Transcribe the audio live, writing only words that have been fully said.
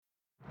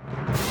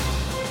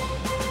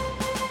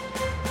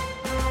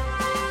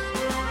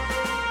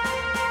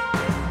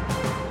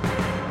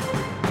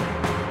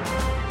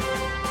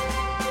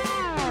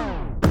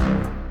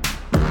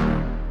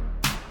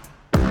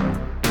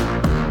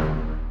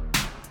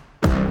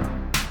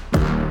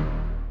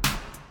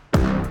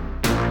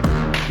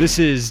This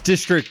is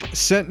District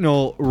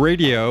Sentinel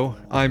Radio.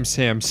 I'm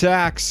Sam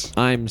Sachs.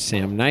 I'm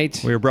Sam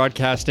Knight. We're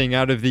broadcasting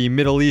out of the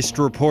Middle East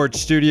Report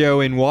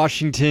studio in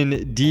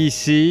Washington,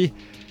 D.C.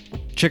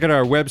 Check out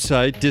our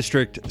website,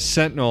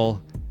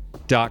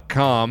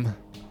 districtsentinel.com.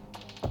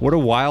 What a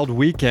wild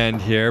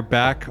weekend here.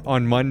 Back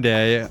on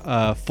Monday,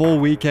 a full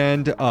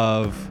weekend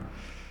of...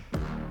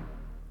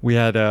 We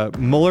had a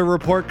Mueller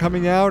report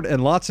coming out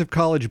and lots of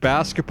college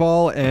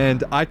basketball,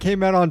 and I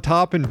came out on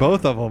top in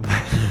both of them.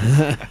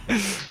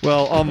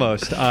 Well,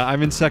 almost.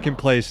 I'm in second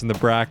place in the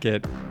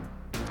bracket.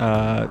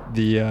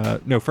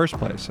 First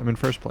place. I'm in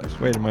first place.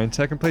 Wait, am I in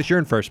second place? You're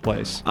in first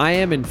place. I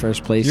am in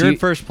first place. You're in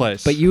first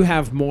place. But you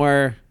have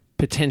more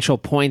potential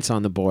points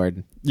on the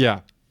board.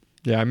 Yeah,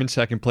 I'm in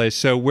second place.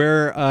 So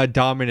we're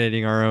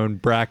dominating our own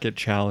bracket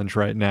challenge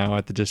right now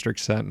at the District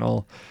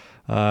Sentinel.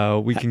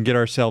 We can get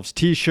ourselves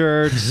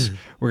T-shirts.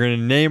 We're going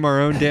to name our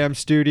own damn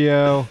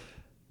studio.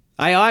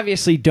 I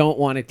obviously don't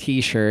want a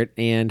T-shirt,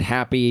 and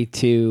happy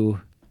to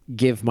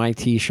give my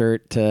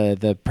T-shirt to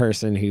the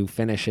person who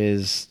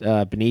finishes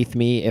beneath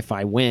me if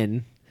I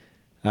win.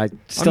 I'm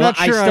not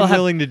sure I'm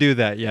willing to do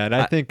that yet.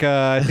 I think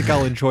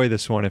I'll enjoy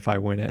this one if I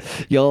win it.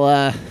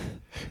 You'll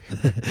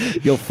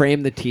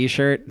frame the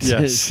T-shirt.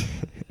 Yes.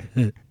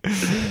 I'm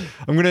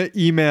going to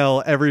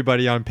email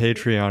everybody on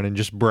Patreon and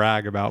just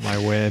brag about my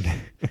win.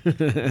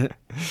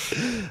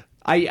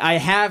 I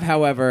have,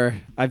 however,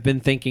 I've been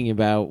thinking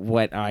about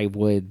what I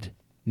would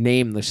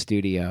name the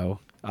studio.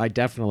 I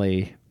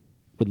definitely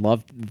would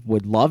love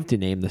to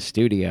name the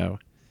studio.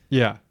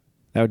 Yeah.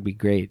 That would be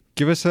great.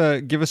 Give us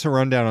a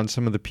rundown on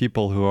some of the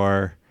people who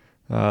are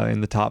in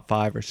the top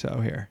 5 or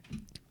so here.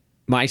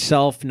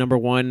 Myself, number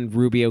 1,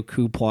 Rubio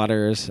Coup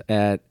Plotters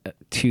at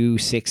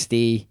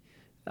 260.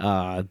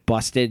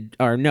 Busted,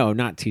 or no,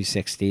 not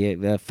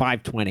 260,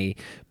 520.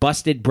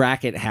 Busted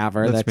Bracket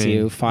Haver, that's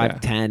you,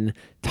 510. Yeah.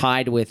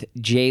 Tied with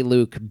J.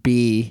 Luke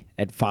B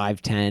at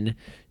 510.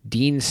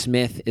 Dean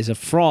Smith is a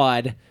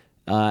fraud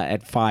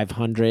at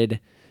 500.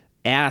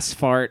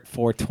 Asphart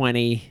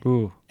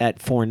 420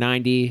 at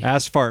 490.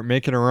 Asphart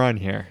making a run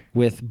here.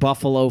 With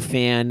Buffalo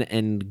Fan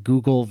and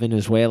Google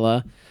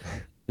Venezuela.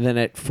 Then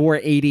at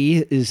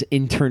 480 is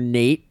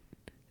Internate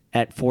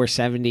at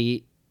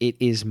 470. It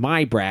is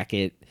my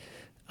bracket.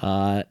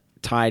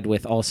 Tied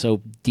with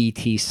also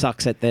DT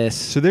Sucks at This.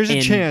 So there's a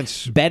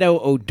chance.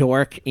 Beto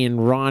O'Dork in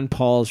Ron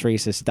Paul's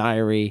Racist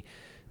Diary.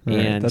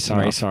 And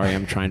sorry,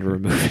 I'm trying to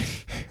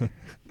remove it.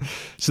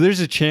 So there's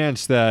a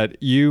chance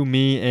that you,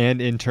 me, and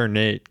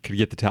Internate could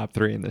get the top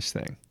 3 in this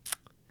thing.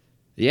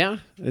 Yeah,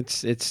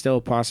 it's still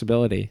a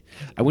possibility.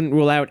 I wouldn't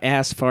rule out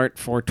Asphart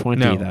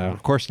 420, though.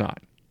 Of course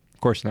not.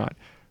 Of course not.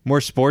 More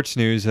sports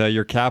news.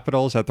 Your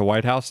Capitals at the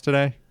White House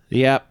today?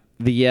 Yep.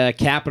 The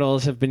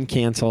Capitals have been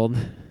canceled.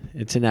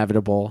 It's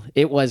inevitable.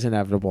 It was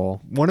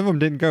inevitable. One of them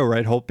didn't go,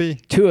 right,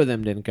 Holtby? 2 of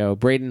them didn't go.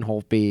 Braden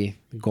Holtby,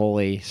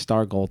 goalie,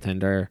 star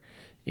goaltender,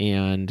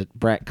 and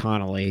Brett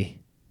Connolly,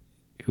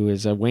 who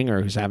is a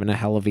winger who's having a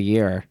hell of a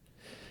year.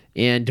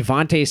 And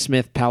Devontae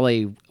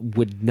Smith-Pelly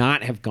would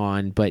not have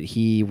gone, but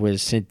he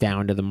was sent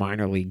down to the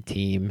minor league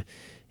team.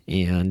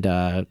 And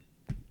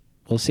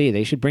we'll see.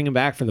 They should bring him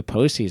back for the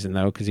postseason,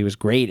 though, because he was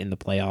great in the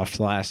playoffs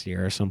last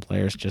year. Some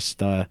players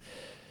just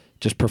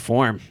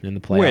perform in the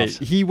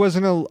playoffs. Wait, he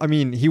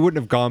wouldn't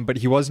have gone, but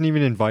he wasn't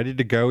even invited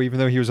to go, even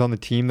though he was on the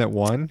team that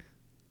won?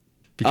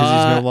 Because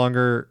he's no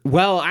longer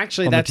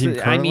actually, on the team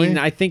currently?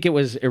 I think it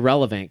was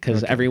irrelevant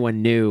because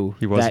everyone knew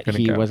he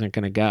wasn't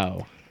going to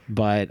go.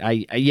 But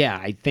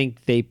I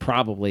think they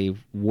probably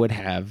would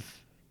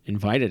have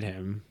invited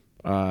him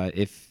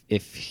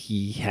if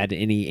he had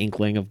any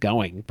inkling of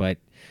going. But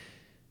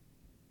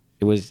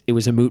it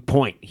was a moot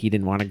point. He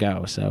didn't want to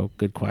go. So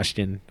good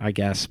question, I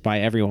guess, by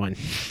everyone.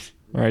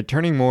 All right,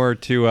 turning more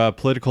to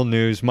political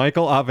news,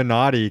 Michael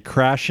Avenatti,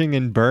 crashing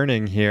and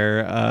burning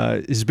here,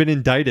 has been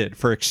indicted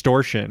for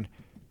extortion.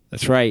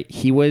 That's right.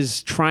 He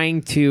was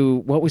trying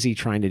to... What was he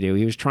trying to do?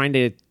 He was trying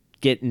to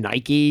get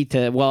Nike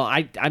to... Well,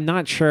 I'm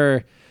not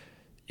sure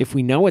if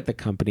we know what the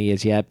company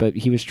is yet, but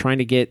he was trying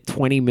to get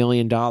 $20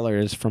 million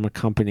from a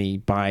company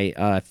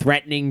by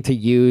threatening to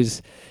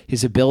use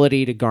his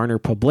ability to garner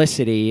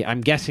publicity.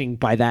 I'm guessing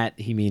by that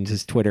he means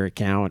his Twitter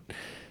account,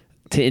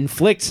 to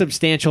inflict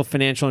substantial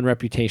financial and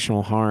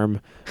reputational harm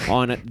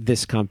on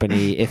this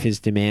company if his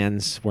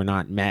demands were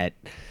not met.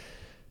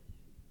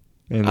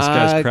 And this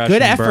guy's crashing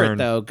good and effort burn.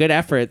 though. Good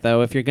effort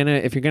though. If you're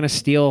gonna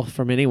steal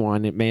from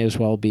anyone, it may as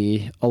well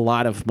be a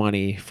lot of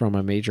money from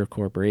a major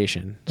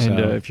corporation. And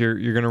if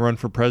you're gonna run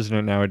for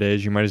president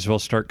nowadays, you might as well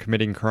start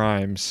committing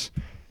crimes.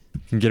 You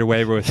can get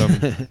away with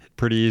them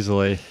pretty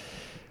easily.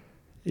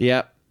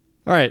 Yep.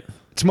 All right.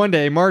 It's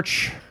Monday,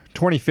 March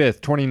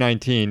 25th,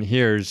 2019.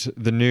 Here's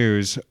the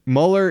news.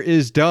 Mueller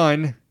is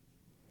done.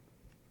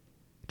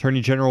 Attorney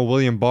General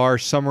William Barr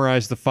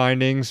summarized the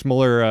findings.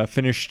 Mueller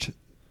finished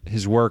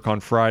his work on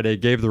Friday,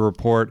 gave the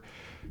report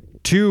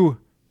to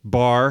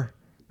Barr,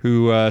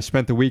 who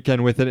spent the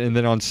weekend with it, and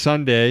then on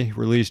Sunday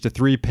released a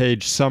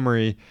 3-page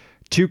summary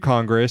to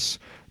Congress,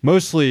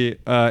 mostly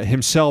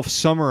himself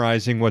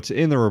summarizing what's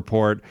in the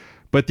report,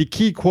 But the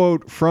key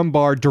quote from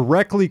Barr,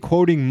 directly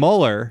quoting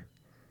Mueller,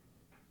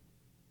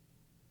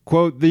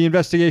 quote, "The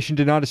investigation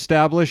did not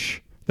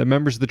establish that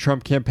members of the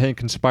Trump campaign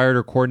conspired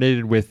or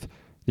coordinated with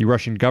the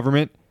Russian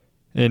government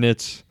in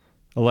its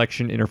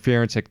election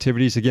interference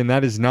activities." Again,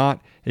 that is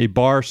not a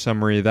Barr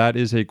summary. That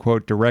is a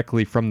quote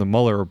directly from the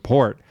Mueller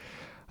report.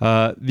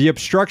 The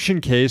obstruction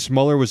case,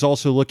 Mueller was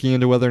also looking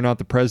into whether or not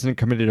the president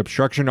committed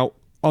obstruction. Now,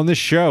 on this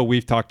show,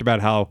 we've talked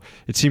about how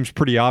it seems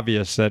pretty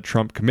obvious that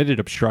Trump committed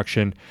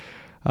obstruction.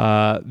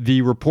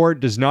 The report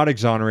does not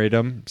exonerate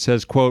him.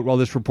 Says, quote, "While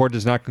this report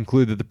does not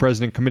conclude that the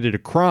president committed a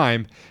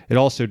crime, it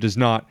also does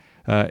not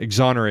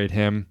exonerate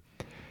him."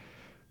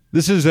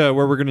 This is where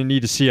we're going to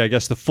need to see, I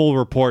guess, the full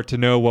report to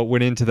know what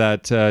went into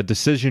that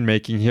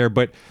decision-making here.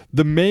 But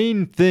the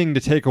main thing to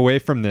take away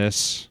from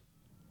this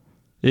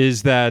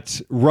is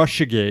that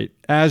Russiagate,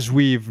 as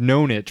we've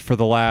known it for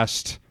the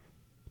last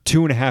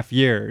 2.5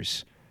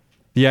 years,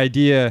 the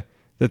idea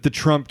that the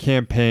Trump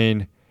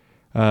campaign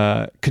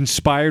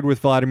conspired with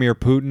Vladimir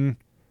Putin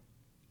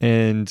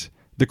and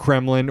the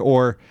Kremlin,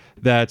 or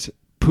that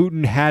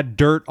Putin had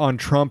dirt on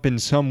Trump in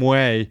some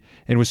way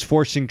and was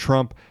forcing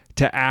Trump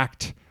to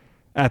act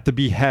at the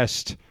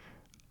behest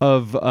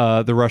of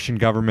the Russian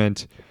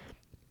government,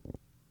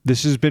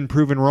 this has been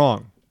proven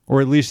wrong, or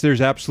at least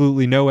there's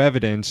absolutely no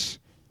evidence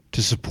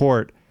to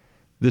support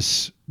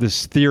this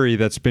theory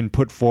that's been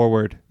put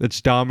forward, that's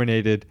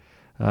dominated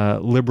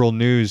liberal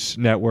news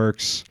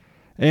networks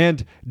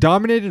and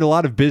dominated a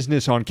lot of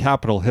business on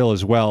Capitol Hill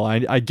as well.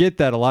 I get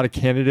that a lot of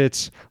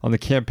candidates on the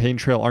campaign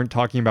trail aren't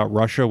talking about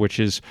Russia, which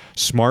is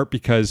smart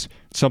because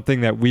it's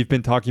something that we've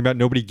been talking about.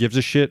 Nobody gives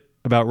a shit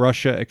about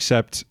Russia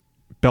except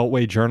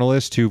Beltway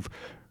journalists who've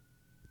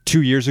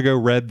 2 years ago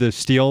read the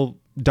Steele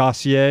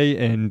dossier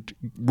and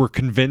were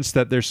convinced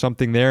that there's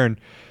something there. And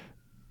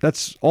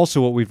that's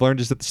also what we've learned,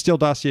 is that the Steele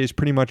dossier is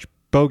pretty much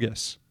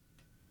bogus.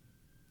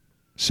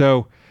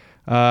 So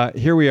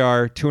here we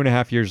are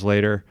 2.5 years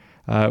later.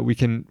 We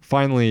can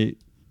finally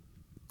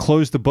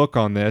close the book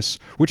on this,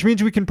 which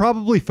means we can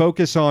probably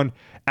focus on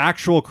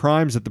actual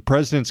crimes that the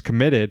president's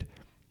committed.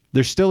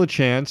 There's still a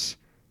chance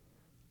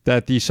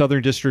that the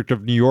Southern District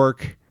of New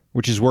York,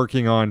 which is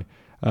working on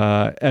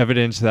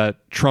evidence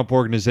that Trump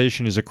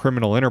Organization is a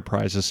criminal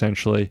enterprise,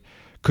 essentially,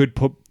 could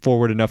put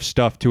forward enough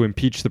stuff to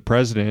impeach the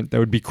president that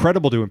would be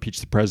credible to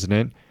impeach the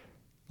president,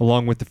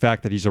 along with the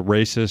fact that he's a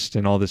racist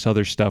and all this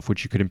other stuff,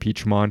 which you could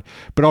impeach him on.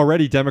 But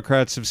already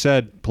Democrats have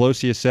said,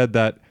 Pelosi has said,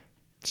 that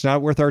it's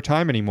not worth our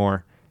time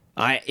anymore.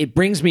 It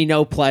brings me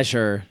no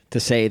pleasure to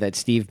say that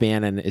Steve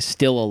Bannon is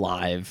still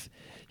alive.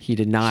 He's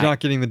not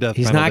getting the death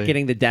penalty. He's not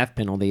getting the death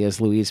penalty, as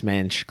Louise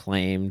Mensch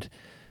claimed.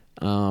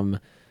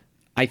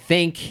 I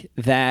think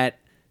that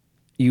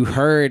you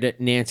heard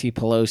Nancy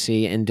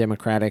Pelosi and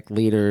Democratic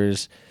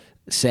leaders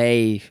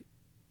say,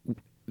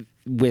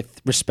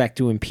 with respect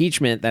to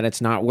impeachment, that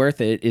it's not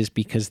worth it is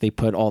because they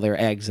put all their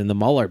eggs in the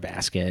Mueller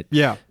basket.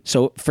 Yeah.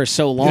 So for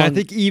so long, and I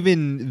think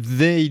even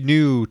they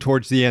knew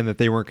towards the end that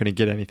they weren't going to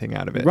get anything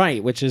out of it.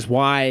 Right, which is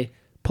why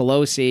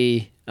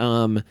Pelosi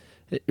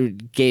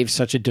gave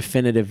such a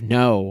definitive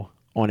no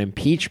on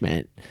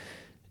impeachment.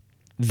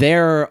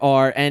 There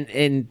are,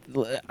 and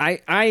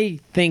I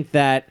think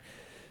that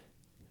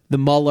the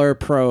Mueller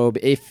probe,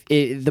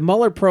 the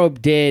Mueller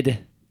probe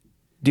did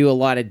do a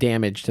lot of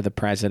damage to the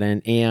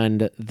president,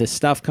 and the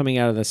stuff coming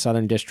out of the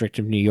Southern District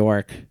of New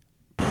York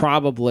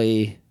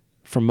probably,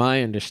 from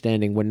my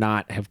understanding, would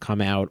not have come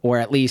out, or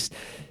at least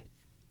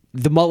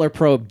the Mueller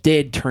probe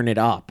did turn it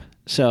up.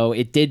 So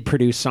it did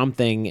produce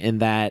something in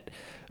that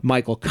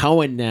Michael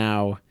Cohen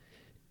now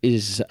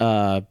is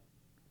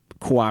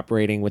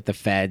cooperating with the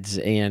feds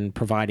and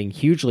providing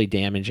hugely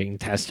damaging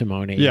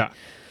testimony. Yeah.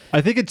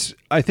 I think it's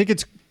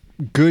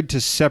good to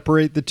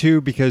separate the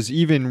two, because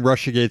even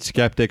Russiagate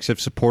skeptics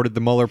have supported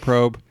the Mueller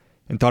probe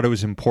and thought it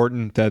was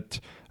important that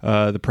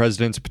the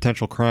president's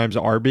potential crimes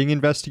are being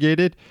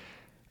investigated.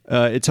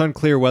 It's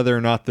unclear whether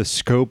or not the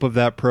scope of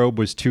that probe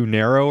was too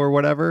narrow or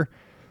whatever,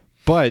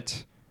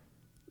 but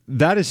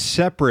that is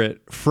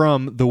separate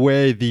from the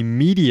way the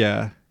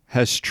media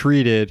has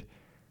treated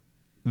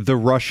the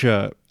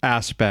Russia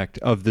aspect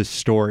of this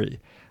story.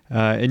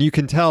 And you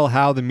can tell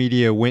how the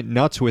media went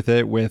nuts with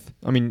it.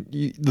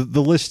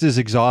 The list is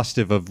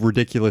exhaustive of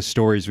ridiculous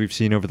stories we've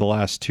seen over the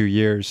last 2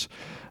 years,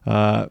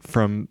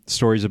 from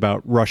stories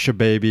about Russia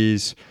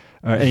babies,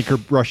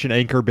 Russian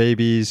anchor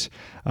babies,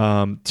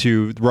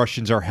 to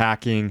Russians are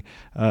hacking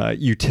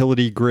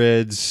utility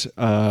grids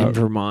in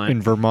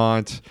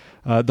Vermont.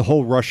 The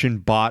whole Russian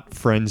bot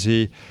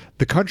frenzy.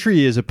 The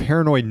country is a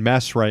paranoid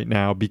mess right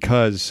now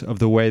because of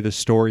the way the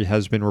story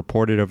has been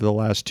reported over the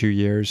last 2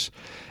 years.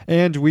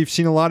 And we've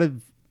seen a lot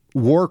of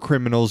war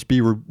criminals be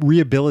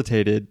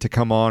rehabilitated to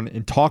come on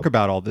and talk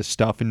about all this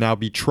stuff and now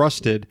be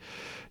trusted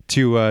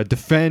to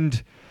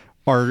defend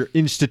our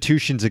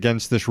institutions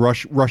against this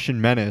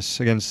Russian menace,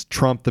 against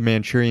Trump, the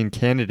Manchurian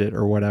candidate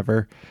or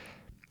whatever.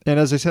 And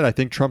as I said, I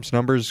think Trump's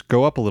numbers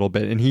go up a little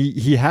bit, and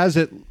he has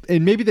it,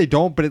 and maybe they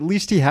don't, but at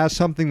least he has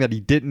something that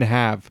he didn't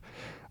have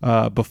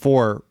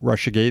before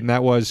Russiagate, and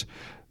that was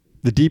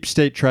the deep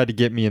state tried to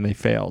get me and they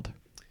failed.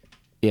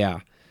 Yeah.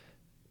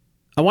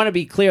 I want to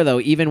be clear, though,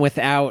 even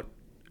without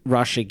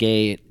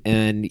Russiagate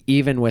and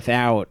even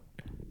without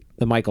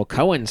the Michael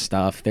Cohen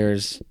stuff,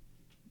 there's,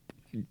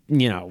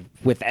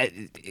 with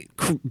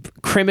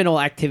criminal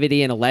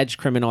activity and alleged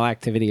criminal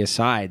activity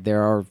aside,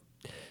 there are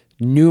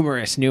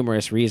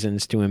numerous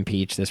reasons to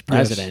impeach this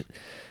president.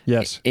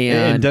 Yes.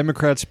 And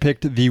Democrats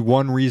picked the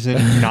one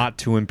reason not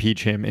to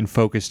impeach him and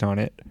focused on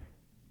it.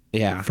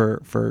 Yeah.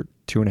 For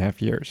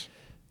 2.5 years.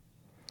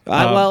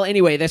 Well,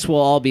 anyway, this will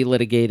all be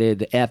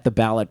litigated at the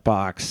ballot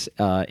box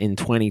in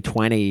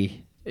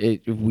 2020.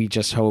 We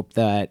just hope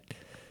that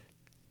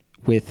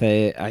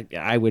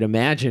I would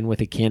imagine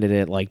with a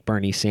candidate like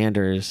Bernie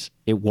Sanders,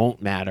 it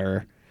won't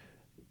matter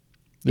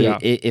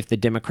if the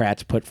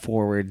Democrats put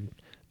forward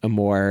a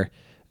more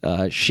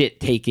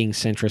shit-taking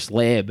centrist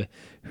lib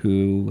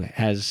who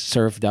has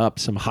served up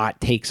some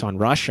hot takes on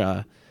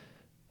Russia.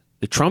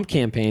 The Trump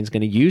campaign is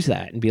going to use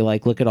that and be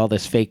like, look at all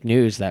this fake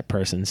news that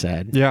person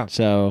said. Yeah.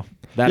 So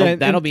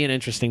that'll be an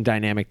interesting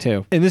dynamic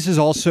too. And this is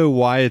also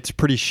why it's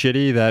pretty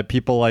shitty that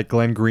people like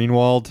Glenn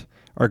Greenwald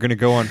are going to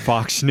go on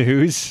Fox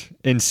News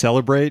and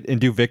celebrate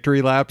and do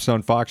victory laps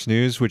on Fox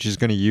News, which is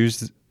going to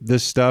use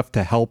this stuff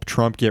to help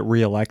Trump get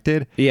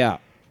reelected. Yeah.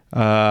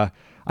 I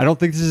don't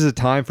think this is a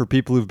time for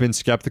people who've been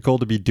skeptical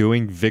to be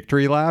doing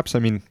victory laps. I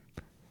mean,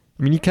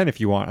 you can if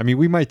you want. I mean,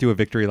 we might do a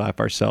victory lap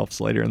ourselves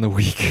later in the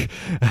week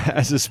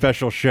as a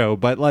special show.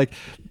 But like,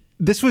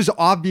 this was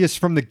obvious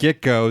from the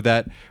get-go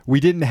that we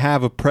didn't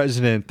have a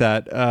president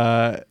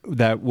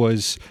that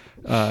was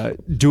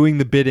doing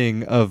the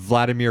bidding of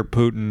Vladimir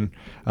Putin.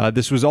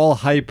 This was all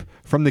hype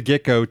from the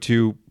get-go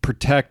to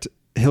protect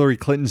Hillary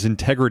Clinton's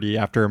integrity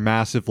after a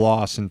massive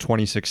loss in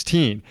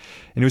 2016.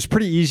 And it was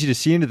pretty easy to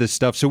see into this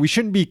stuff. So we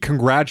shouldn't be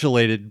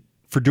congratulated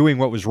for doing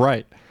what was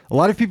right. A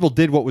lot of people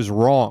did what was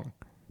wrong.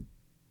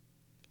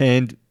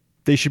 And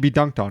they should be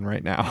dunked on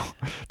right now.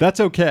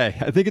 That's okay.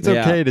 I think it's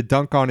okay to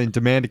dunk on and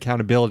demand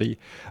accountability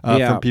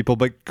from people,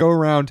 but go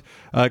around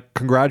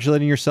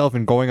congratulating yourself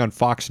and going on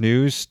Fox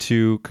News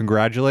to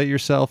congratulate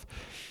yourself.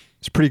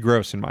 It's pretty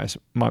gross in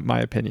my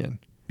opinion.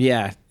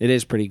 Yeah, it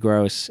is pretty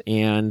gross.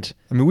 And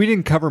I mean, we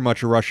didn't cover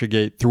much of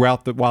Russiagate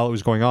while it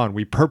was going on.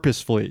 We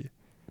purposefully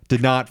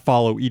did not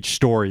follow each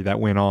story that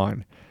went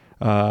on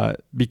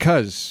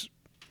because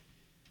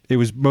it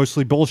was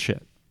mostly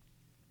bullshit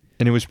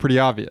and it was pretty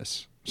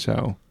obvious.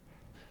 So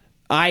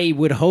I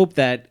would hope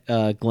that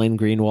Glenn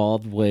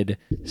Greenwald would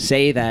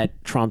say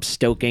that Trump's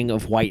stoking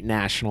of white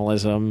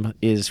nationalism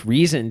is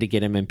reason to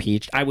get him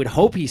impeached. I would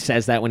hope he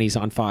says that when he's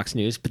on Fox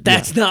News, but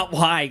that's not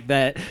why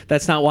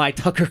that's not why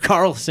Tucker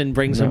Carlson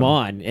brings him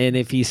on. And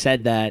if he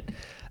said that,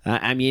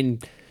 I mean,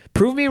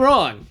 prove me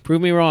wrong.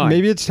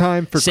 Maybe it's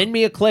time for... Send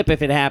me a clip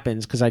if it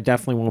happens, because I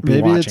definitely won't be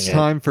watching it. Maybe it's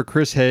time for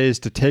Chris Hayes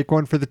to take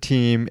one for the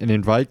team and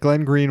invite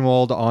Glenn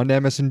Greenwald on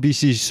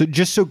MSNBC,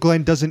 just so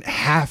Glenn doesn't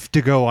have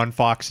to go on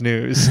Fox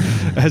News,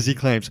 as he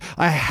claims.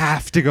 I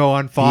have to go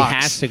on Fox. He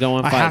has to go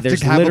on Fox. I have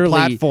to have a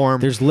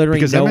platform. There's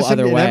literally no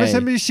other way.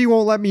 MSNBC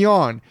won't let me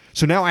on,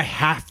 so now I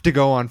have to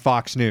go on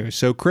Fox News.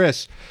 So,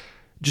 Chris,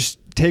 just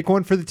take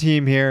one for the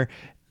team here.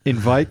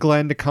 Invite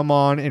Glenn to come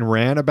on and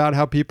rant about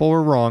how people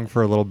were wrong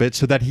for a little bit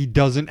so that he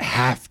doesn't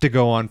have to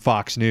go on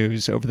Fox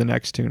News over the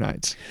next 2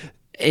 nights.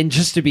 And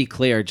just to be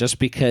clear, just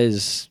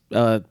because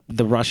the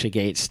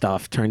Russiagate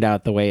stuff turned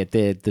out the way it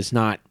did does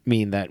not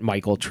mean that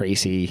Michael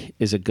Tracy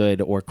is a good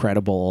or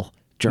credible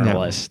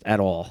journalist at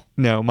all.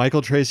 No,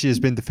 Michael Tracy has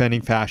been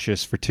defending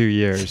fascists for 2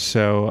 years,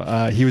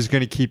 so he was going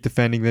to keep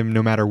defending them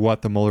no matter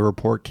what the Mueller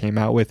report came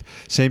out with.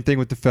 Same thing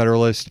with the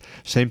Federalist,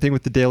 same thing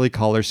with the Daily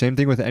Caller, same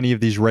thing with any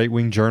of these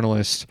right-wing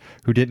journalists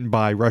who didn't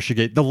buy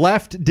Russiagate. The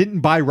left didn't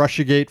buy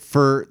Russiagate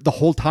for the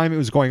whole time it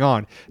was going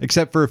on,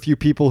 except for a few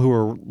people who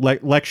were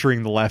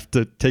lecturing the left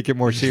to take it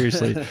more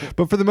seriously.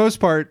 But for the most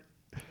part,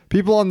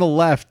 people on the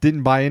left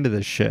didn't buy into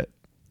this shit.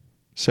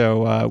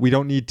 So we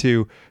don't need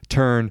to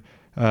turn...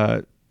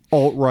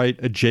 alt-right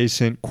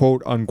adjacent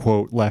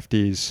quote-unquote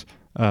lefties.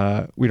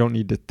 We don't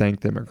need to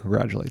thank them or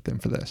congratulate them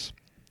for this.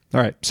 All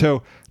right,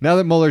 so now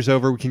that Mueller's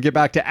over, we can get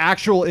back to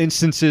actual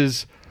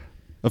instances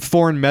of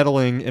foreign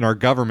meddling in our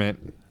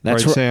government.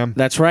 That's right, Sam?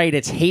 That's right.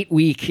 It's Hate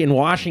Week in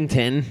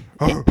Washington.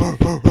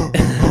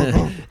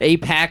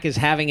 AIPAC is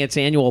having its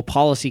annual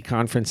policy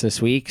conference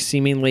this week,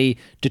 seemingly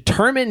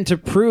determined to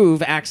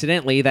prove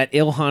accidentally that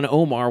Ilhan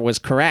Omar was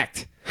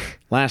correct.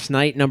 Last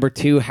night, number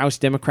 2 House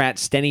Democrat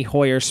Steny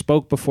Hoyer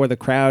spoke before the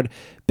crowd,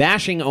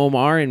 bashing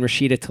Omar and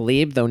Rashida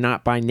Tlaib, though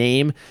not by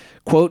name.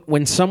 Quote,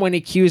 when someone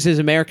accuses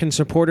American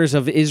supporters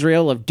of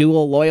Israel of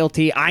dual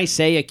loyalty, I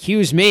say,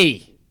 accuse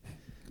me.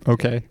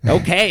 Okay.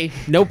 Okay,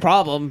 no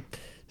problem.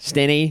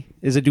 Steny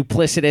is a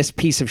duplicitous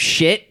piece of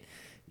shit.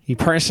 He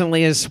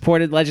personally has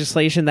supported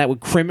legislation that would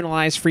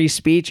criminalize free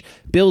speech,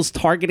 bills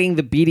targeting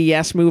the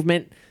BDS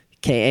movement,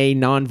 aka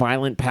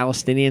Nonviolent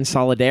Palestinian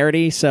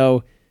Solidarity.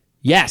 So,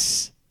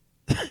 yes,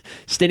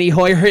 Steny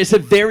Hoyer is a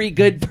very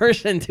good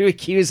person to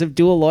accuse of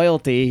dual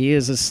loyalty. He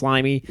is a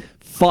slimy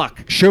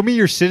fuck. Show me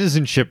your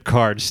citizenship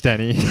card,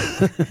 Steny.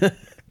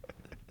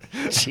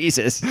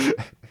 Jesus.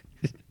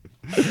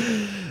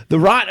 The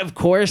rot, of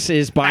course,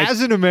 is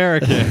As an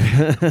American.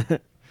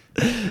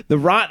 The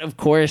rot, of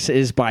course,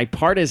 is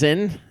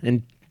bipartisan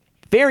and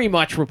very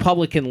much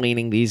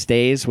Republican-leaning these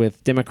days,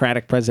 with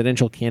Democratic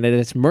presidential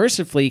candidates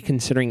mercifully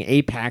considering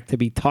AIPAC to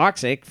be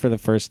toxic for the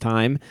first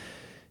time.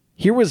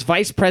 Here was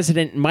Vice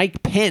President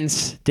Mike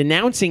Pence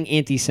denouncing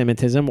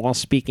anti-Semitism while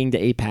speaking to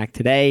AIPAC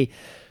today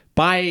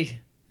by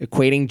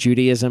equating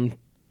Judaism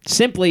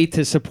simply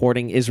to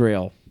supporting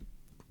Israel.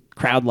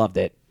 Crowd loved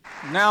it.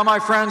 Now, my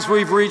friends,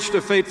 we've reached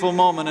a fateful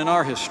moment in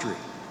our history.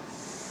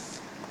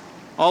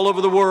 All over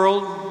the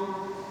world,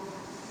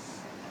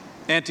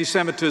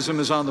 anti-Semitism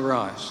is on the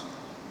rise.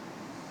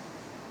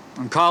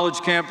 On college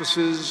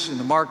campuses, in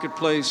the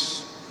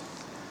marketplace,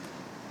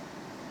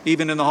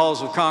 even in the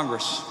halls of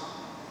Congress.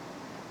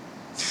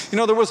 You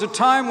know, there was a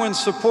time when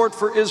support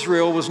for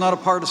Israel was not a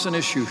partisan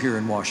issue here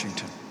in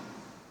Washington.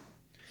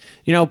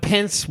 You know,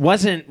 Pence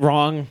wasn't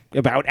wrong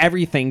about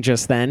everything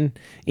just then.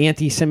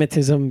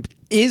 Anti-Semitism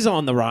is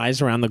on the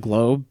rise around the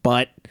globe,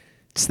 but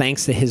it's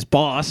thanks to his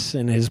boss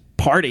and his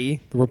party,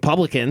 the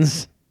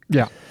Republicans.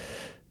 Yeah.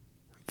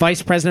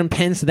 Vice President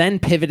Pence then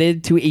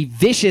pivoted to a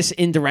vicious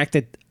indirect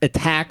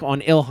attack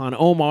on Ilhan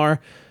Omar,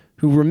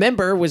 who,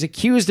 remember, was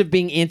accused of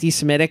being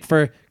anti-Semitic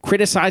for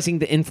criticizing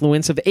the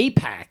influence of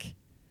AIPAC.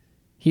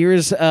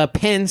 Here's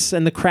Pence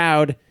and the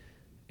crowd,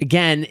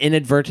 again,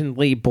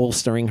 inadvertently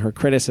bolstering her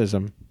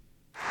criticism.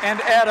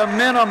 And at a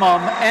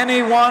minimum,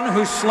 anyone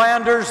who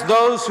slanders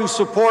those who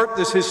support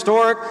this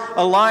historic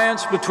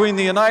alliance between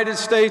the United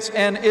States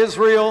and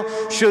Israel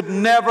should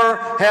never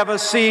have a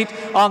seat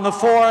on the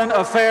Foreign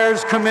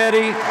Affairs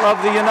Committee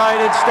of the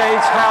United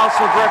States House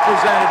of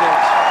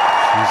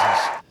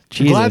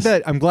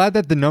Representatives. I'm glad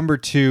that the number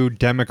 2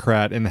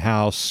 Democrat in the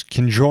House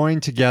can join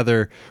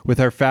together with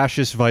our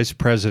fascist vice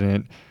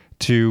president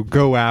to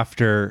go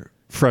after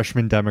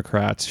freshman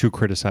Democrats who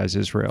criticize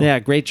Israel. Yeah,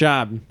 great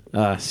job,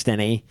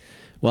 Steny.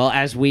 Well,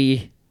 as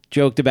we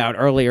joked about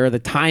earlier, the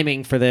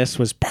timing for this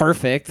was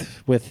perfect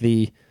with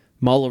the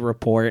Mueller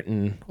report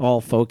and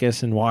all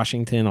focus in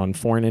Washington on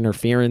foreign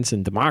interference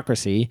and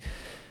democracy.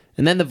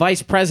 And then the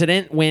vice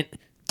president went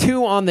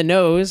too on the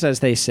nose,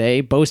 as they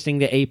say, boasting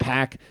to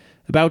AIPAC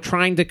about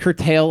trying to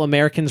curtail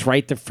Americans'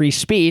 right to free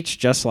speech,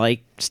 just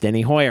like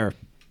Steny Hoyer.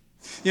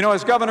 You know,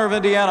 as governor of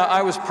Indiana,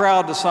 I was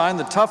proud to sign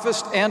the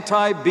toughest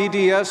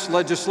anti-BDS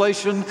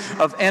legislation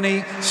of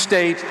any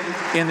state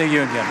in the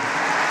union.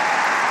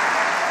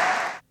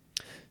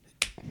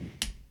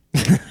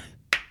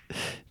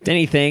 If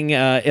anything,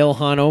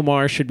 Ilhan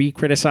Omar should be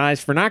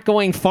criticized for not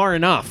going far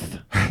enough.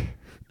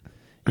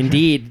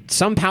 Indeed,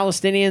 some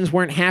Palestinians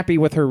weren't happy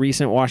with her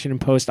recent Washington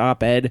Post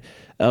op-ed,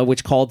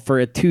 which called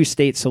for a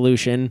 2-state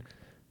solution,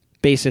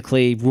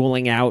 basically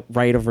ruling out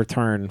right of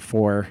return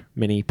for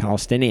many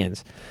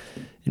Palestinians.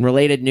 In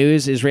related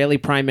news, Israeli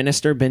Prime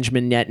Minister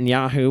Benjamin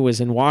Netanyahu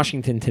was in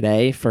Washington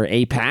today for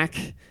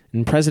AIPAC,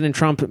 and President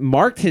Trump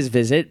marked his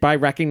visit by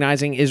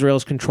recognizing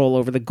Israel's control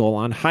over the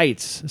Golan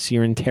Heights,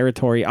 Syrian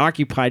territory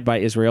occupied by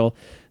Israel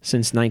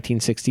since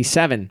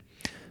 1967.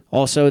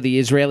 Also, the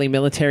Israeli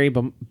military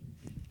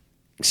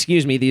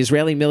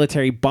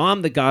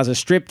bombed the Gaza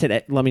Strip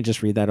today. Let me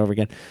just read that over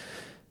again.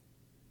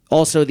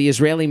 Also, the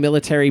Israeli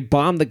military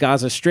bombed the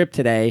Gaza Strip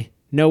today.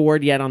 No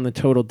word yet on the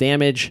total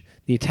damage.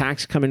 The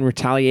attacks come in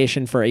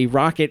retaliation for a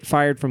rocket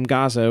fired from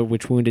Gaza,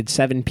 which wounded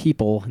 7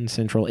 people in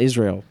central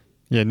Israel.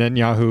 Yeah,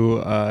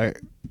 Netanyahu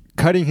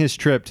cutting his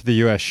trip to the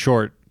U.S.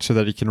 short so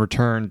that he can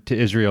return to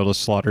Israel to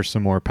slaughter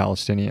some more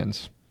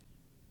Palestinians.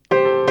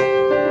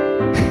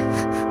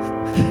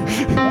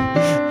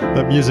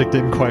 That music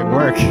didn't quite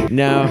work.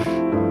 No,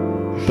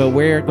 but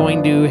we're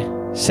going to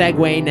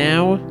segue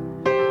now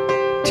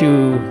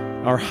to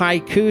our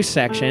haiku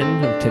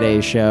section of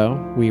today's show.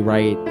 We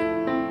write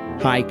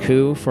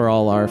haiku for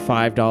all our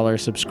 $5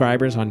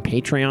 subscribers on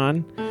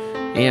Patreon.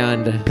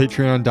 And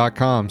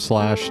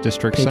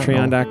patreon.com/District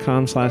Sentinel.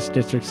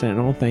 Patreon.com/District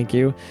Sentinel. Thank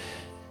you.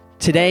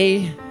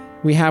 Today,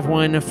 we have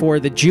one for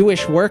the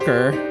Jewish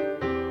worker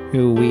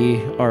who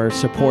we are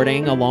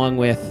supporting along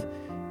with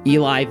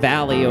Eli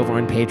Valley over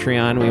on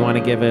Patreon. We want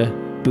to give a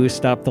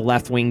boost up the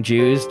left-wing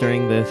Jews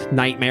during the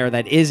nightmare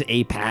that is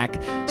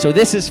AIPAC. So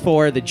this is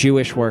for the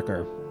Jewish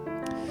worker.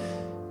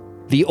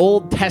 The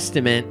Old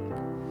Testament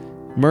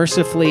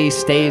mercifully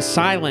stays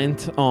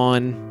silent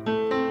on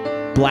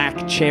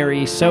black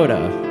cherry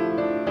soda.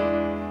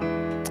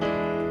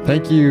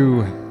 Thank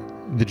you,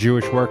 the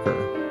Jewish worker.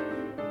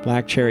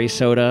 Black cherry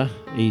soda,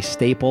 a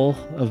staple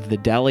of the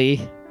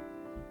deli.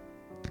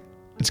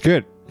 It's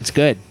good. It's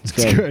good. It's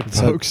good,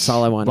 folks. That's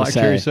all I wanted to say.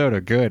 Black cherry soda,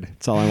 good.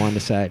 That's all I wanted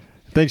to say.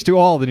 Thanks to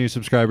all the new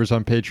subscribers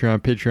on Patreon,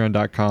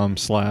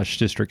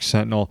 patreon.com/District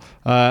Sentinel.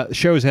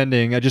 Show's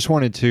ending. I just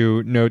wanted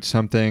to note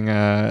something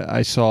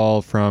I saw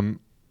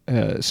from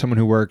someone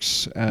who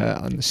works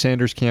on the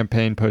Sanders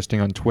campaign posting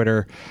on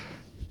Twitter.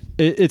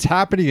 It's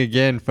happening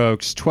again,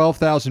 folks.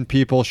 12,000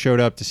 people showed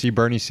up to see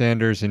Bernie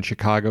Sanders in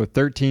Chicago.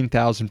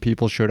 13,000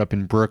 people showed up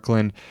in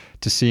Brooklyn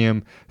to see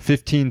him.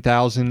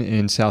 15,000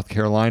 in South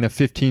Carolina.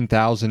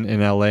 15,000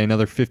 in LA.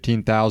 Another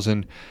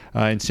 15,000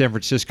 in San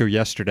Francisco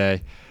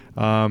yesterday.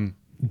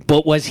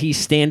 But was he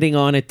standing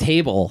on a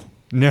table?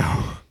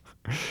 No.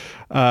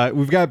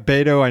 We've got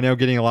Beto, I know,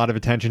 getting a lot of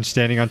attention,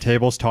 standing on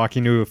tables,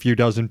 talking to a few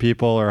dozen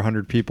people or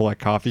 100 people at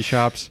coffee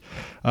shops.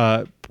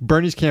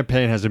 Bernie's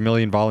campaign has 1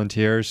 million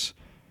volunteers.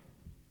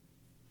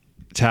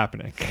 It's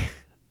happening.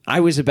 I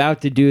was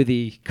about to do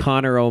the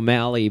Connor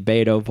O'Malley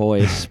Beto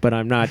voice, but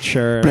I'm not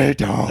sure.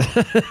 Beto.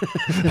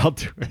 I'll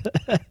do it.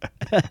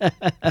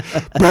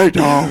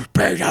 Beto.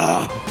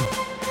 Beto.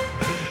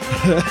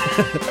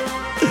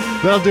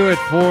 That'll do it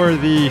for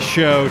the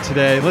show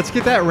today. Let's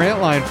get that rant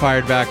line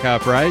fired back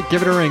up, right?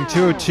 Give it a ring,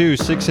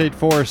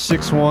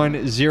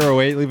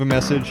 202-684-6108. Leave a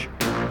message.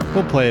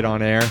 We'll play it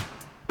on air.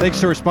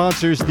 Thanks to our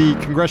sponsors, the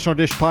Congressional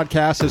Dish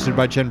podcast, hosted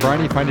by Jen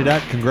Briney. Find it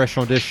at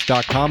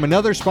congressionaldish.com.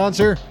 Another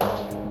sponsor,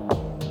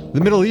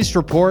 the Middle East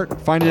Report.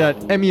 Find it at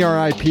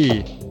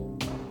merip.org.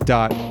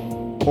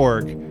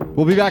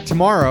 We'll be back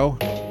tomorrow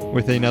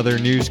with another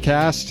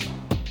newscast.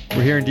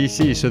 We're here in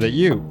D.C. so that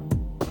you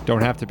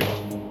don't have to be.